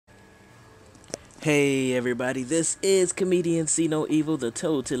Hey everybody, this is Comedian See No Evil, the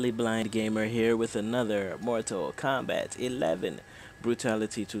totally blind gamer here with another Mortal Kombat 11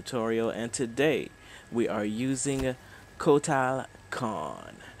 Brutality tutorial, and today we are using Kotal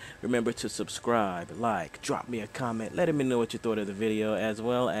Khan. Remember to subscribe, like, drop me a comment, letting me know what you thought of the video, as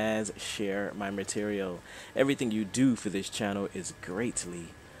well as share my material. Everything you do for this channel is greatly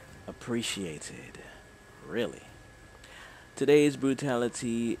appreciated. Really. Today's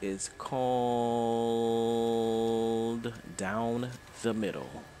brutality is called Down the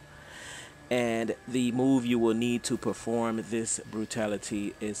Middle. And the move you will need to perform this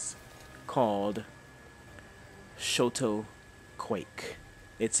brutality is called Shoto Quake.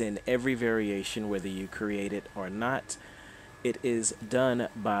 It's in every variation, whether you create it or not. It is done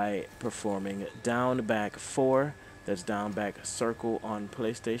by performing down back 4, that's down back circle on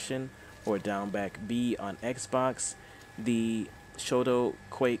PlayStation, or down back B on Xbox. The Shoto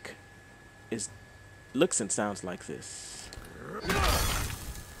Quake looks and sounds like this.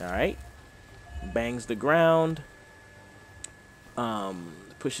 Alright. Bangs the ground.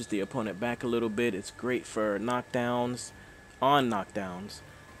 Pushes the opponent back a little bit. It's great for knockdowns, on knockdowns.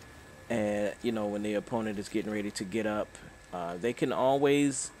 And, you know, when the opponent is getting ready to get up, they can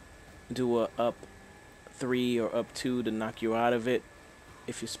always do a up 3 or up 2 to knock you out of it.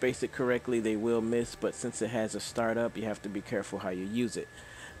 If you space it correctly, they will miss, but since it has a startup, you have to be careful how you use it.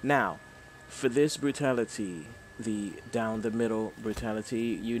 Now, for this brutality, the down the middle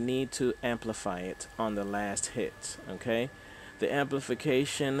brutality, you need to amplify it on the last hit, okay? The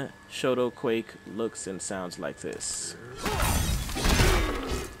amplification Shoto Quake looks and sounds like this.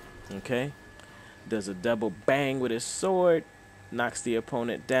 Okay? Does a double bang with his sword, knocks the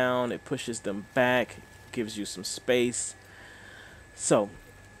opponent down, it pushes them back, gives you some space. So,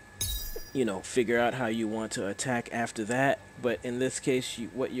 you know, figure out how you want to attack after that. But in this case,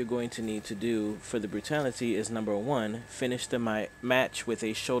 what you're going to need to do for the brutality is, number 1, finish the match with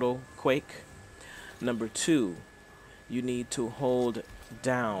a Shoto Quake. Number 2, you need to hold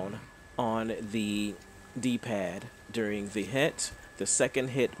down on the D-pad during the hit. The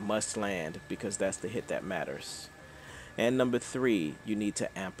second hit must land because that's the hit that matters. And number 3, you need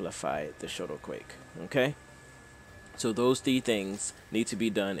to amplify the Shoto Quake. Okay? So those 3 things need to be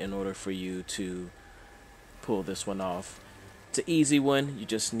done in order for you to pull this one off. It's an easy one. You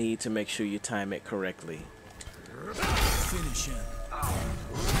just need to make sure you time it correctly. Finish him.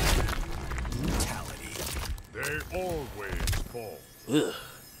 Brutality. They always fall. Ugh.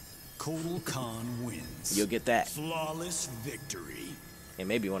 Kotal Khan wins. You'll get that. Flawless victory. And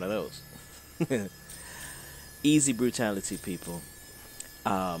maybe one of those. Easy brutality, people.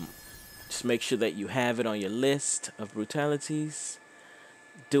 Just make sure that you have it on your list of brutalities.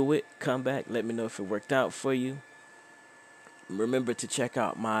 Do it. Come back. Let me know if it worked out for you. Remember to check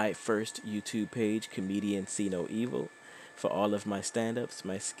out my first YouTube page, Comedian See No Evil, for all of my stand-ups,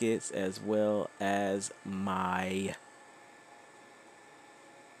 my skits, as well as my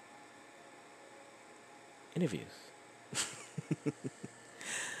interviews.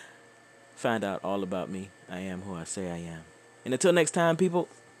 Find out all about me. I am who I say I am. And until next time, people,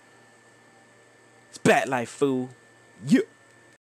 it's Bat Life, fool. Yeah.